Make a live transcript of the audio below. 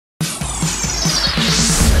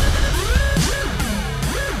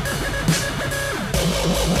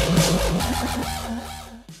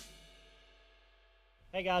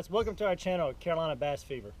Hey guys, welcome to our channel, Carolina Bass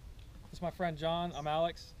Fever. This is my friend John. I'm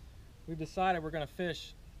Alex. We've decided we're going to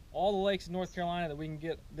fish all the lakes in North Carolina that we can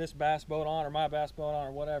get this bass boat on, or my bass boat on,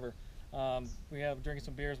 or whatever. We have drinking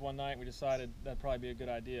some beers one night and we decided that'd probably be a good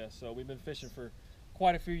idea. So we've been fishing for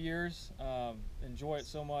quite a few years. Enjoy it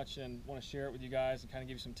so much and want to share it with you guys and kind of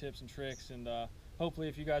give you some tips and tricks. And hopefully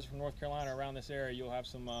if you guys are from North Carolina or around this area, you'll have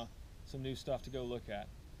some new stuff to go look at.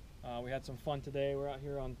 We had some fun today. We're out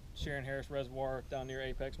here on Sharon Harris Reservoir down near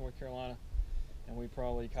Apex, North Carolina. And we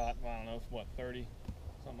probably caught, I don't know, what, 30,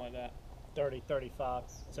 something like that. 30, 35.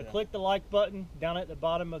 So yeah. Click the like button down at the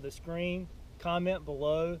bottom of the screen, comment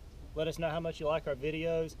below, let us know how much you like our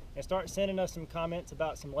videos, and start sending us some comments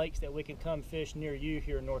about some lakes that we can come fish near you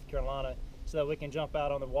here in North Carolina so that we can jump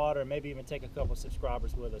out on the water and maybe even take a couple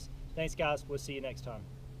subscribers with us. Thanks guys, we'll see you next time.